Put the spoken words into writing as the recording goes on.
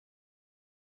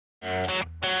We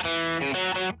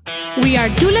are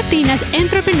two Latinas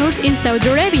entrepreneurs in Saudi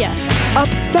Arabia.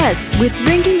 Obsessed with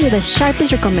bringing you the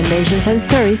sharpest recommendations and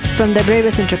stories from the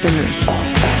bravest entrepreneurs.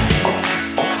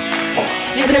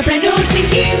 Entrepreneurs in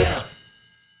Heels.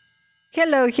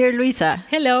 Hello, here Luisa.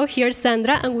 Hello, here's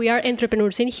Sandra, and we are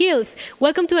Entrepreneurs in Heels.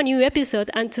 Welcome to a new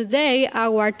episode, and today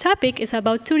our topic is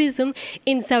about tourism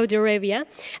in Saudi Arabia.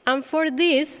 And for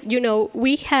this,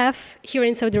 we have here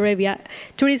in Saudi Arabia,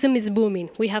 tourism is booming.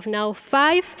 We have now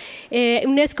 5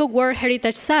 UNESCO World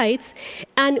Heritage Sites,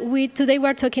 and today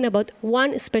we're talking about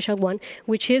one special one,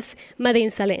 which is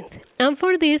Madain Salem. And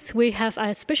for this, we have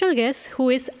a special guest who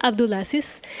is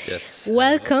Abdulaziz. Yes.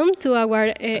 Welcome to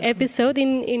our episode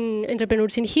in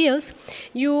Entrepreneurs in Heels.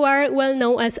 You are well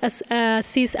known as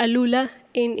Sis Alula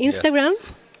in Instagram,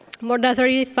 Yes. More than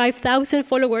 35,000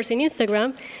 followers in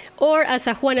Instagram, or as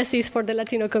a Juana Sis for the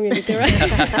Latino community, right?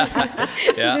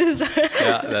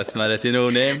 Yeah, that's my Latino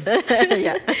name.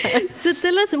 Yeah. So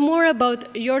tell us more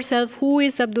about yourself. Who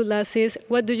is Abdulaziz?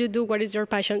 What do you do? What is your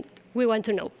passion? We want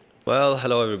to know. Well,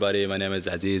 hello everybody. My name is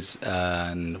Aziz,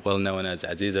 and well known as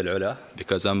Aziz Al-Ula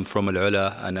because I'm from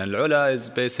Al-Ula, and Al-Ula is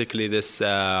basically this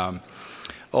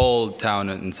old town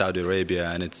in Saudi Arabia,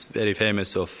 and it's very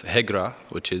famous of Hijra,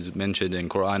 which is mentioned in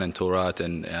Quran and Torah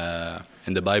and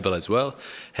in the Bible as well.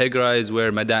 Hijra is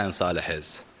where Madain Saleh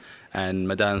is, and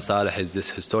Madain Saleh is this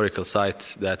historical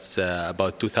site that's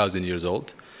about 2,000 years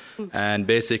old, and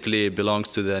basically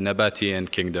belongs to the Nabatean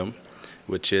kingdom,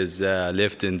 which is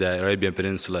lived in the Arabian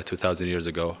Peninsula 2,000 years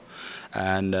ago.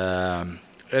 And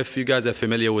if you guys are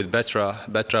familiar with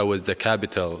Petra was the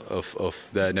capital of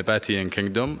the Nabatean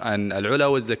kingdom, and Al-Ula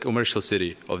was the commercial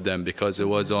city of them because it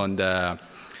was on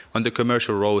the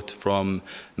commercial road from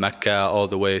Mecca all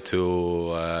the way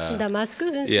to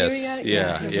Damascus in yes,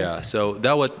 Syria? Yeah. So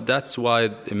that's why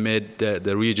it made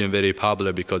the region very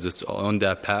popular, because it's on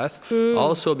that path.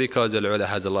 Also because Al-Ula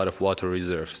has a lot of water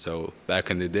reserve. So back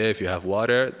in the day, if you have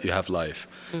water, you have life.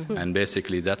 And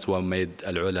basically that's what made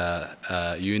Al-Ula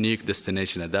a unique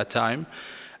destination at that time.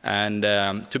 And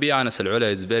to be honest, Al-Ula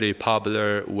is very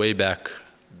popular way back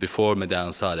before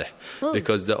Madain Saleh,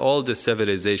 because the oldest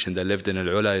civilization that lived in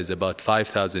Al-Ula is about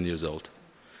 5,000 years old.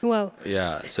 Wow.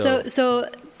 Yeah. So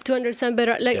to understand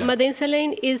better, Madain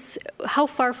Salem is how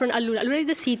far from Al-Ula? Al-Ula is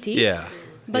the city. Yeah.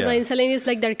 But Madain Salem is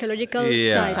like the archaeological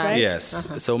site, right? Yes.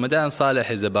 So Madain Saleh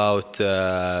is about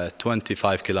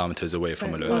 25 kilometers away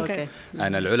from Al-Ula. Okay.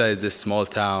 And Al-Ula is this small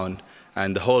town,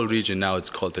 and the whole region now is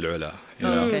called Al-Ula.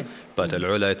 Okay. But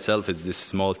Al-Ula itself is this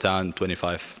small town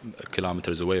 25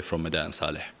 kilometers away from Madain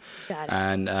Saleh. Got it.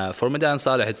 And for Madain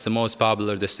Saleh, it's the most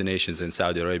popular destinations in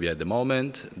Saudi Arabia at the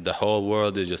moment. The whole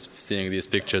world is just seeing these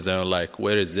pictures and are like,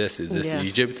 where is this? Is this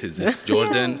Egypt? Is this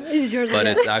Jordan? It's Jordan. But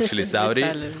it's actually Saudi.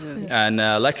 And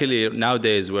luckily,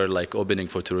 nowadays, we're like opening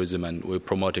for tourism, and we're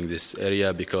promoting this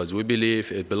area because we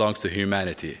believe it belongs to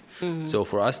humanity. So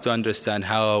for us to understand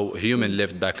how human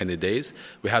lived back in the days,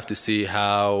 we have to see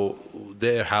how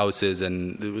their houses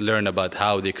and learn about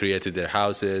how they created their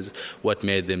houses, what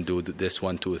made them do this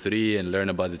 1, 2, 3, and learn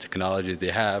about the technology they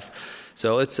have.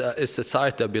 So it's a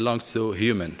site that belongs to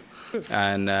human.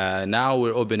 And now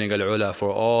we're opening Al-Ula for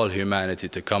all humanity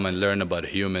to come and learn about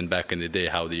human back in the day,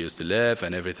 how they used to live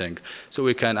and everything. So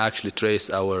we can actually trace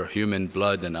our human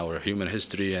blood and our human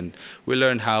history, and we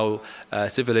learn how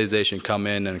civilization come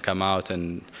in and come out,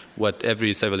 and what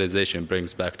every civilization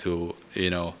brings back to,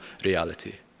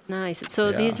 reality. Nice.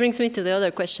 So this brings me to the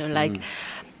other question,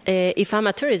 if I'm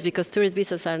a tourist, because tourist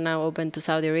visas are now open to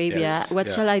Saudi Arabia, what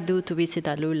shall I do to visit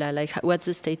Al-Ula? Like, what's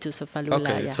the status of Al-Ula?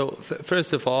 Okay, so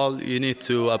first of all, you need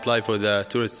to apply for the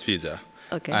tourist visa.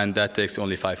 Okay. And that takes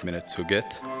only 5 minutes to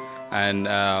get. And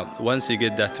once you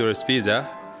get that tourist visa,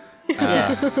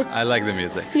 I like the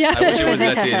music. Yeah. I wish it was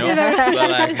Latino.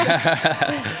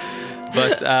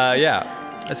 But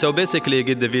so basically you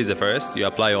get the visa first. You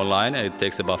apply online. It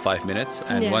takes about 5 minutes.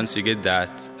 And once you get that,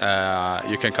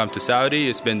 you can come to Saudi.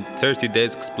 You spend 30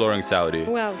 days exploring Saudi.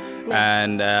 Wow.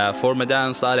 And for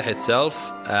Madain Saleh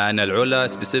itself, and Al-Ula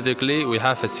specifically, we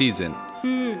have a season.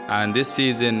 And this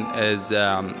season is,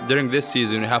 during this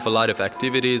season, we have a lot of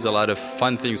activities, a lot of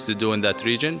fun things to do in that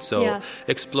region. So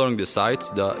exploring the sites,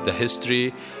 the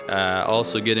history,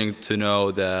 also getting to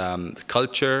know the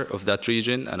culture of that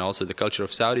region, and also the culture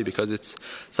of Saudi, because it's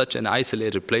such an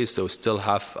isolated place, so still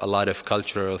have a lot of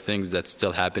cultural things that's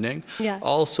still happening. Yeah.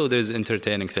 Also, there's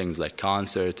entertaining things like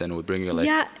concerts, and we bring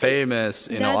famous,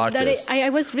 artists. I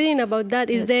was reading about that.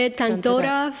 Is the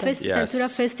Tantora Festival, Yes. Tantura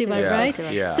Festival, Yeah. right?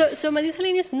 Yeah. So Madain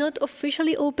Salem is not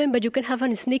officially open, but you can have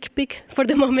a sneak peek for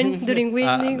the moment during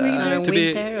winter.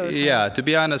 To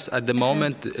be honest, at the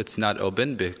moment it's not open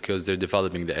because they're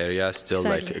developing the area, still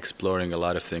like exploring a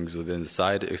lot of things within the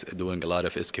site, doing a lot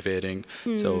of excavating.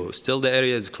 So still the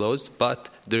area is closed, but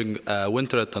during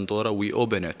winter at Tantora we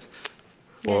open it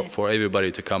for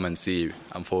everybody to come and see,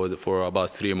 and for about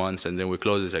 3 months, and then we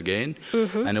close it again,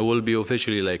 and it will be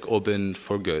officially like open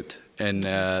for good, and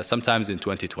sometimes in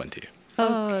 2020.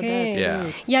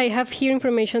 Okay. I have here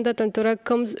information that Tantora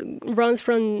runs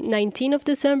from 19th of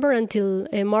December until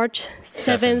March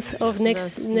 7th of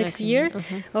next year.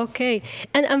 Okay.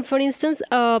 And for instance,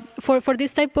 for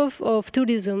this type of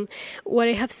tourism, what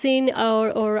I have seen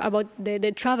or about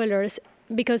the travelers,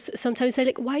 because sometimes I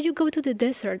like, why you go to the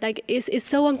desert? Like, it's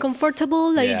so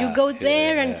uncomfortable. Like, you go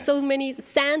there and so many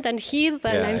sand and heat,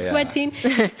 and I'm sweating.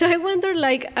 So I wonder,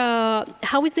 like,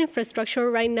 how is the infrastructure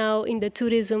right now in the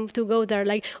tourism to go there?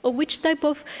 Like, or which type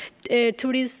of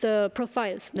tourist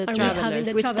profiles are we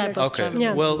having? Which type of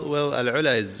travelers? Well,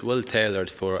 Al-Ula is well tailored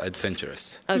for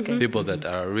adventurous. People that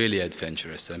are really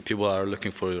adventurous, and people are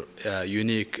looking for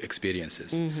unique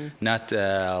experiences, not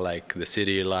like the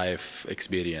city life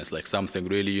experience, like something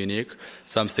really unique,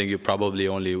 something you probably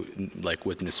only like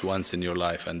witness once in your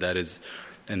life, and that is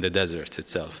in the desert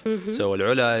itself. So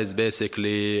Al-Ula is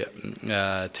basically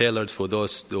tailored for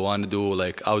those who want to do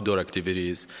like outdoor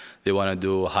activities. They want to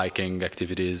do hiking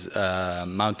activities,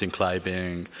 mountain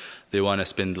climbing. They want to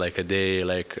spend like a day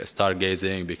like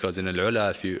stargazing, because in Al-Ula,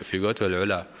 if you go to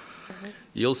Al-Ula,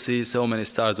 you'll see so many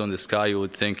stars on the sky, you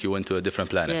would think you went to a different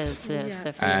planet. Yes,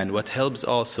 definitely. And what helps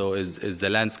also is the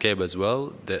landscape as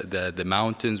well. The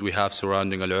mountains we have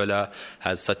surrounding Al-Ula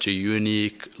has such a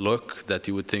unique look that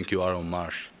you would think you are on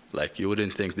Mars. Like, you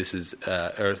wouldn't think this is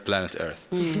planet Earth.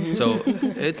 So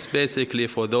it's basically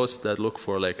for those that look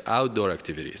for like outdoor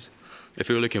activities. If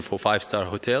you're looking for 5-star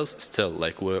hotels, still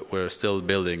like we're still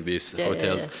building these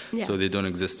hotels, so they don't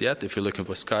exist yet. If you're looking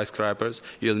for skyscrapers,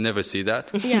 you'll never see that,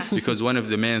 because one of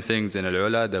the main things in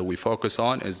Al-Ula that we focus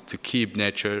on is to keep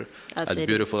nature as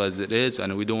beautiful as it is,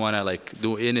 and we don't want to like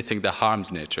do anything that harms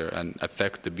nature and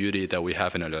affect the beauty that we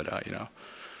have in Al-Ula, you know.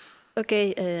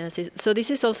 Okay, so this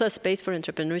is also a space for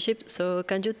entrepreneurship. So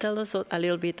can you tell us a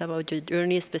little bit about your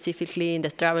journey, specifically in the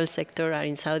travel sector or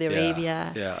in Saudi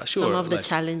Arabia? Yeah, sure. Some of the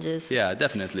challenges. Yeah,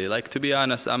 definitely. Like, to be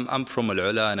honest, I'm from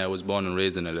Al-Ula, and I was born and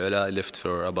raised in Al-Ula. I lived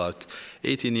for about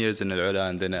 18 years in Al-Ula,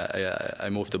 and then I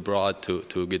moved abroad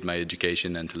to get my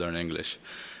education and to learn English.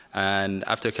 And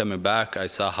after coming back, I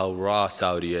saw how raw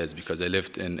Saudi is, because I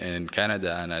lived in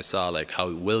Canada, and I saw like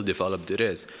how well developed it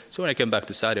is. So when I came back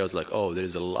to Saudi, I was like, oh, there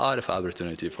is a lot of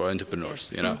opportunity for entrepreneurs,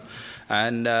 you know.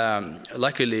 And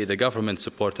luckily, the government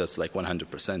support us like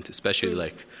 100%, especially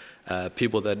like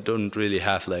people that don't really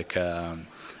have like a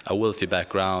wealthy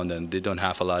background, and they don't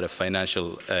have a lot of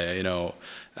financial,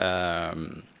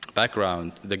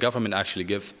 background. The government actually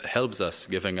helps us,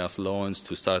 giving us loans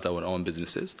to start our own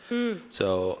businesses.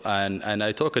 So and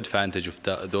I took advantage of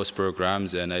those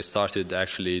programs, and I started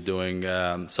actually doing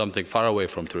something far away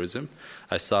from tourism.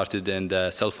 I started in the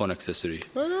cell phone accessory.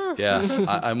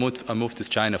 I moved to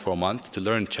China for a month to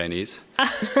learn Chinese,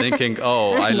 thinking,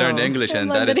 I learned English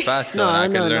and that is fast, so I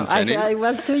can learn Chinese. I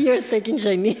was 2 years taking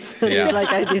Chinese. It's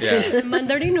like I did.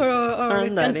 Mandarin or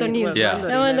Cantonese?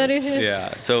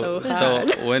 Mandarin. So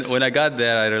when I got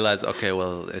there, I realized, okay,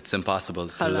 well, it's impossible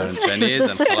to learn Chinese,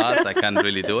 and class, I can't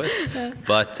really do it.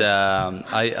 But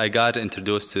I got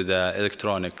introduced to the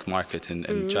electronic market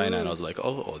in China, and I was like,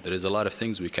 there is a lot of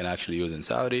things we can actually use in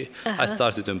Saudi. I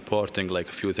started importing like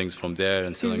a few things from there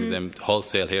and selling them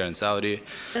wholesale here in Saudi.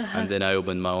 And then I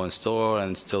opened my own store,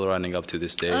 and still running up to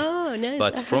this day. Nice.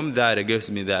 But from that, it gives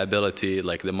me the ability,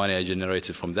 like the money I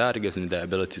generated from that, it gives me the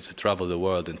ability to travel the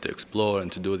world and to explore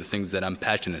and to do the things that I'm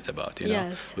passionate about, you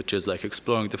know, which is like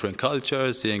exploring different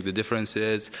cultures, seeing the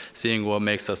differences, seeing what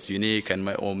makes us unique and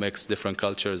what makes different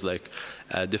cultures like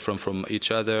different from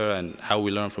each other, and how we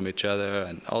learn from each other,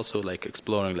 and also like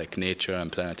exploring like nature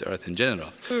and planet Earth in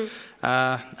general.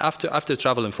 After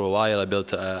traveling for a while, I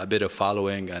built a bit of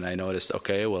following, and I noticed,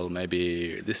 okay, well,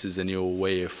 maybe this is a new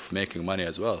way of making money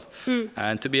as well.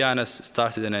 And to be honest,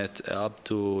 started in it up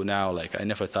to now, like I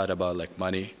never thought about like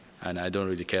money, and I don't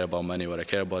really care about money. What I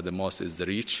care about the most is the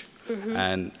reach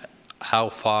and how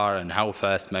far and how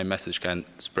fast my message can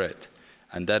spread.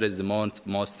 And that is the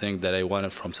most thing that I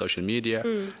wanted from social media.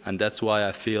 And that's why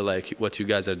I feel like what you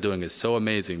guys are doing is so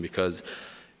amazing, because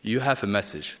you have a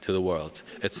message to the world.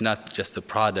 It's not just a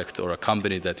product or a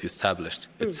company that you established.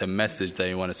 It's a message that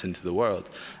you want to send to the world.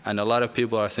 And a lot of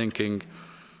people are thinking,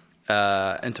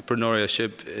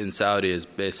 entrepreneurship in Saudi is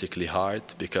basically hard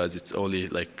because it's only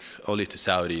to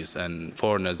Saudis, and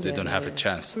foreigners, they don't have a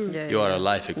chance. You are a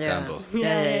life example.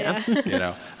 You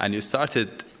know, and you started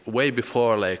way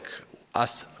before like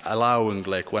us allowing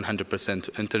like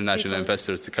 100% international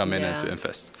investors to come in and to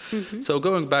invest. So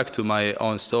going back to my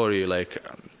own story, like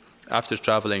after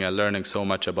traveling and learning so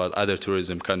much about other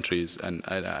tourism countries, and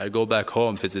I go back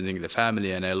home visiting the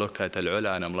family, and I look at Al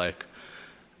Ula and I'm like,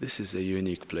 this is a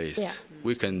unique place.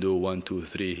 We can do 1, 2,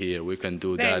 3 here. We can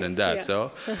do that and that.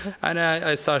 So, and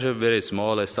I started very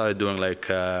small. I started doing like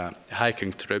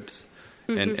hiking trips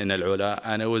in Al Ula,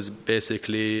 and it was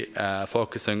basically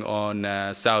focusing on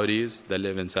Saudis that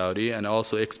live in Saudi, and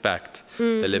also expat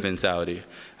that live in Saudi,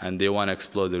 and they want to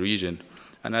explore the region.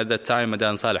 And at that time,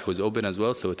 Madan Saleh was open as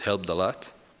well, so it helped a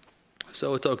lot.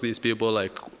 So we took these people,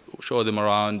 like show them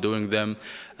around,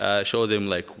 show them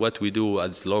like what we do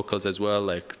as locals as well,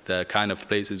 like the kind of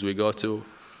places we go to.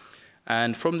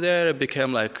 And from there, it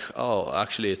became like, oh,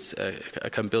 actually, I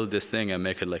can build this thing and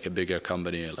make it like a bigger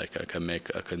company. Like I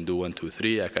can do 1, 2,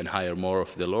 3. I can hire more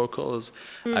of the locals.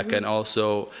 I can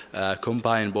also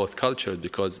combine both cultures,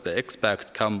 because the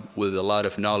expats come with a lot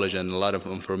of knowledge and a lot of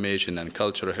information and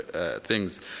culture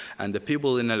things. And the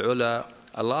people in Al Ula,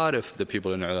 a lot of the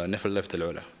people in Al Ula never left Al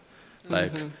Ula.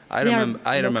 Like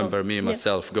I remember me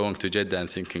myself going to Jeddah and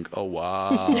thinking, oh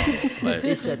wow, like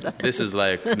this is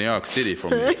like New York City for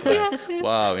me. Like,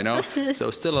 wow, you know. So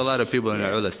still a lot of people in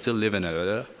Al Ula still live in Al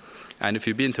Ula, and if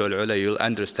you've been to Al Ula, you'll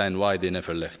understand why they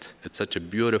never left. It's such a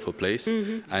beautiful place,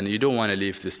 and you don't want to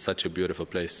leave this such a beautiful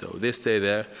place. So they stay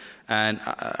there, and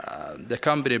the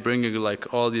company bringing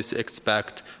like all these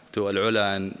expats to Al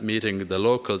Ula and meeting the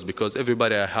locals, because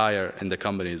everybody I hire in the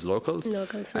company is locals.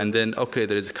 And then, okay,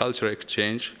 there is a cultural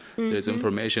exchange, there's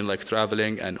information like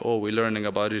traveling, and we're learning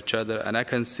about each other, and I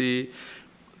can see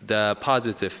the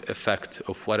positive effect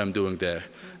of what I'm doing there.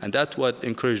 And that's what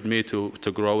encouraged me to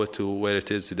grow it to where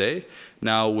it is today.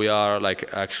 Now we are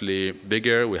like actually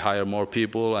bigger, we hire more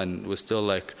people, and we're still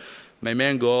like, my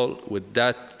main goal with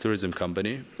that tourism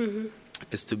company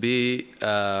is to be,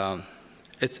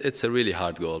 it's a really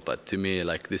hard goal, but to me,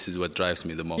 like, this is what drives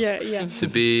me the most. To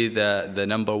be the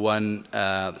number one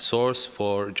source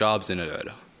for jobs in Al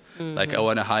Ula. Like, I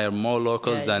want to hire more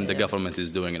locals than the government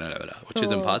is doing in Al Ula, which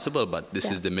is impossible, but this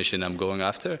is the mission I'm going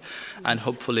after. And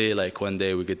hopefully, like, one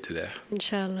day we get to there.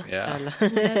 Inshallah. Yeah.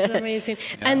 That's amazing.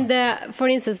 And for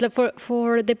instance, like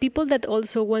for the people that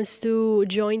also wants to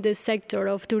join the sector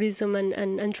of tourism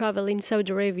and travel in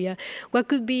Saudi Arabia, what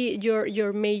could be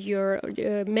your major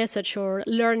message or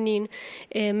learning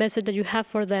message that you have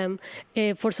for them,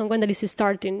 for someone that is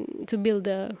starting to build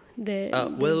the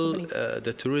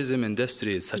tourism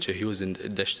industry is such a huge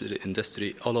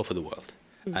industry all over the world,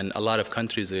 and a lot of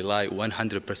countries rely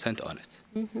 100% on it.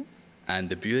 And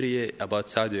the beauty about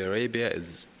Saudi Arabia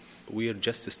is we're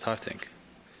just starting.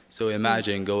 So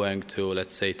imagine going to,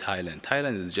 let's say, Thailand.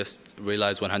 Thailand is just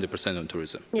relies 100% on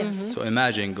tourism. So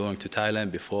imagine going to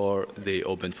Thailand before they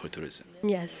opened for tourism.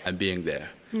 And being there.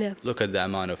 Look at the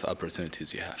amount of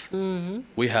opportunities you have.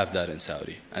 We have that in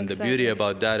Saudi. And the beauty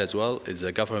about that as well is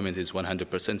the government is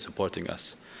 100% supporting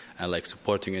us, and like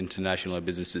supporting international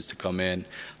businesses to come in.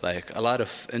 Like a lot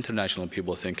of international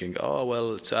people thinking, oh,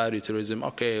 well, Saudi tourism,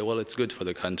 okay, well, it's good for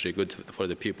the country, good for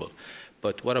the people.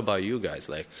 But what about you guys,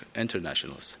 like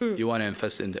internationals? You want to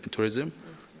invest in tourism?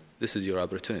 This is your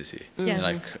opportunity.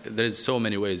 Like there's so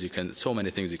many ways so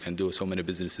many things you can do, so many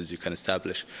businesses you can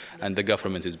establish, and the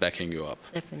government is backing you up.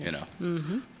 You know.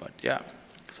 But yeah,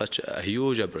 such a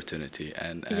huge opportunity,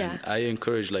 and I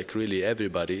encourage like really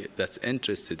everybody that's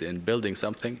interested in building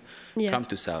something, come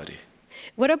to Saudi.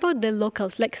 What about the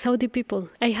locals, like Saudi people?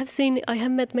 I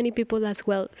have met many people as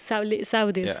well,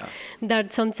 Saudis,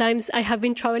 that sometimes I have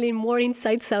been traveling more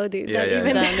inside Saudi than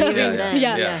even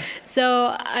there.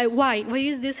 So why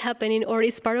is this happening? Or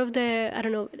is part of the, I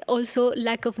don't know, also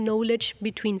lack of knowledge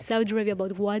between Saudi Arabia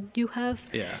about what you have?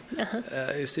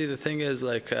 You see, the thing is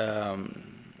like,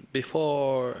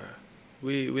 before,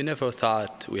 we never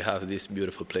thought we have these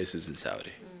beautiful places in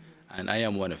Saudi. And I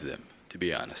am one of them, to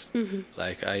be honest.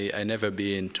 Like, I never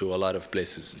been to a lot of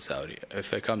places in Saudi.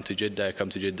 If I come to Jeddah, I come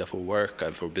to Jeddah for work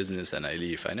and for business, and I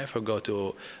leave. I never go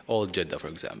to old Jeddah, for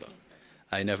example.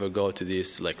 I never go to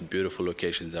these like beautiful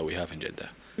locations that we have in Jeddah.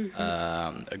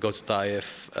 I go to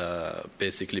Taif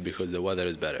basically because the weather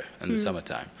is better in the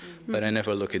summertime. But I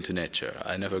never look into nature.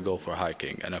 I never go for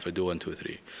hiking. I never do 1, 2,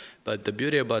 3. But the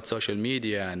beauty about social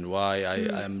media and why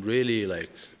I'm really like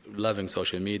loving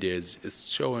social media is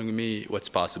showing me what's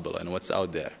possible and what's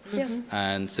out there.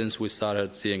 And since we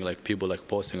started seeing like people like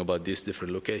posting about these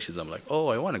different locations, I'm like, oh,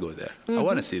 I want to go there. I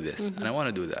want to see this and I want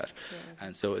to do that.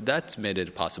 And so that made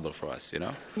it possible for us, you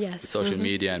know, Yes. the social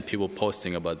media and people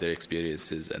posting about their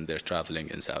experiences and their traveling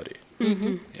in Saudi.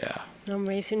 Yeah.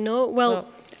 Amazing. No, well,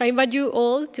 I invite you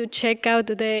all to check out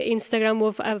the Instagram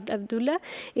of Abdullah.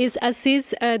 It's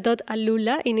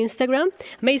aziz.alula in Instagram.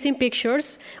 Amazing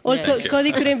pictures. Also,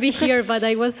 Cody couldn't be here, but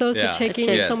I was also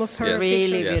checking some of her pictures.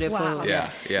 Really beautiful.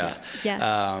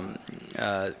 Wow.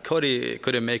 Cody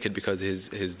couldn't make it because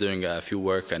he's doing a few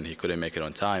work and he couldn't make it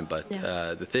on time. But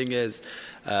the thing is,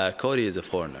 Cody is a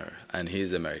foreigner and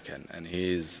he's American. And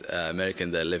he's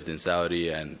American that lived in Saudi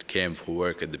and came for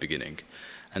work at the beginning.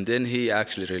 And then he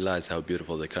actually realized how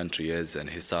beautiful the country is, and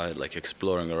he started like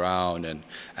exploring around,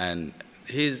 and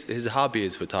his hobby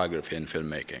is photography and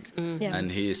filmmaking.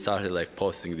 And he started like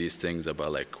posting these things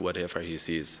about like whatever he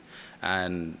sees.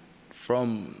 And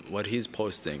from what he's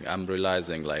posting, I'm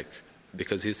realizing like,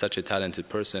 because he's such a talented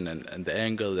person and the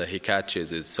angle that he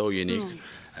catches is so unique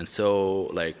and so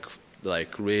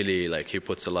like really like he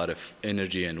puts a lot of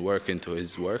energy and work into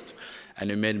his work. And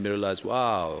it made me realize,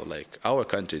 wow, like our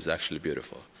country is actually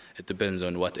beautiful. It depends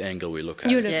on what angle we look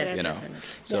at it, you know.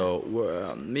 So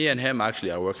me and him actually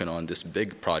are working on this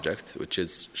big project, which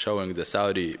is showing the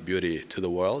Saudi beauty to the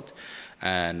world.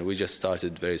 And we just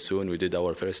started very soon. We did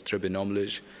our first trip in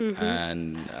Omlij.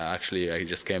 And actually, I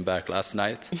just came back last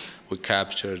night. We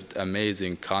captured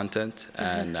amazing content.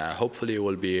 And hopefully it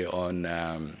will be on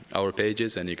our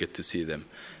pages and you get to see them.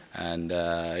 And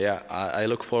I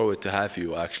look forward to have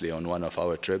you actually on one of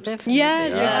our trips. Definitely.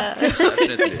 Yes,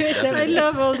 Definitely. I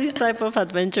love all this type of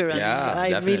adventure, and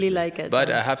I really like it. But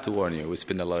I have to warn you, we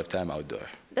spend a lot of time outdoor.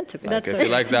 That's okay. Like if you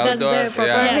like the outdoor, for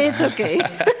me it's okay.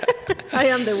 I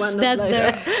am the one of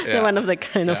the one of the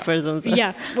kind of persons.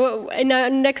 Yeah. Well, in our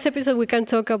next episode, we can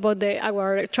talk about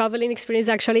our traveling experience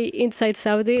actually inside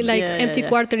Saudi. Like Empty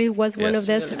Quarter was one of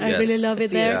those. I really love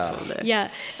it there. Yeah.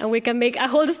 And we can make a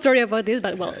whole story about this,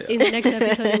 but in the next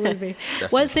episode it will be.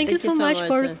 Well, thank you so much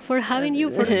for having you.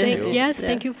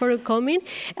 Thank you for coming.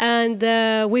 And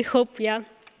we hope,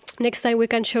 next time we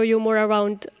can show you more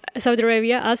around Saudi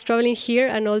Arabia, us traveling here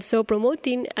and also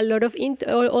promoting a lot of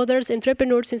others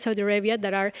entrepreneurs in Saudi Arabia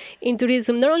that are in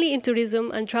tourism, not only in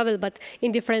tourism and travel, but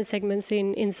in different segments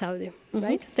in Saudi.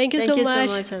 Right? Thank you so much.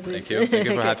 Thank you. Thank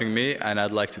you for having me. And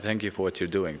I'd like to thank you for what you're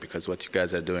doing, because what you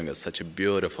guys are doing is such a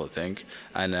beautiful thing.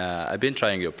 And I've been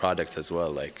trying your product as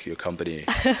well, like your company.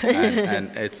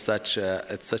 and it's such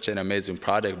an amazing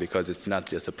product, because it's not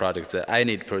just a product that I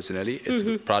need personally. It's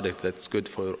a product that's good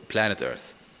for planet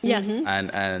Earth. Yes.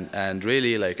 And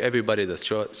really, like, everybody that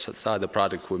saw the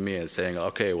product with me is saying,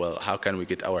 okay, well, how can we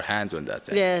get our hands on that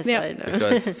thing? Yes, I know.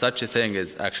 Because such a thing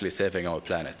is actually saving our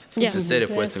planet. Yes. Instead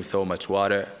of wasting so much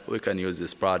water, we can use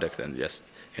this product and just,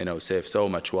 save so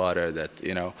much water that,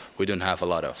 we don't have a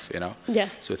lot of,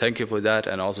 Yes. So thank you for that.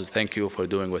 And also thank you for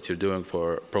doing what you're doing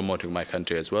for promoting my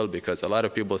country as well, because a lot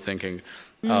of people thinking,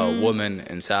 women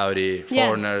in Saudi,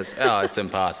 foreigners, it's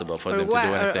impossible for them to do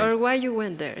anything. Or why you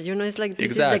went there? It's like this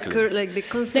exactly. is the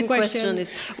constant question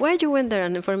is, why you went there?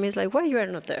 And for me, it's like, why you are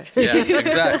not there? Yeah,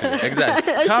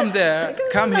 exactly.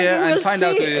 Come here and find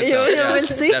out for yourself. You will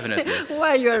see definitely.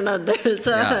 Why you are not there.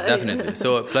 So definitely.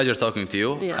 So a pleasure talking to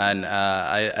you. Yeah. And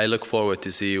I look forward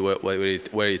to see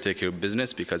where you take your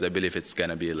business, because I believe it's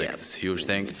going to be like this huge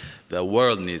thing. The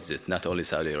world needs it, not only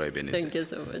Saudi Arabia needs it. Thank you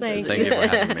so much. Thank you for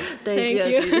having me. Thank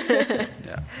you.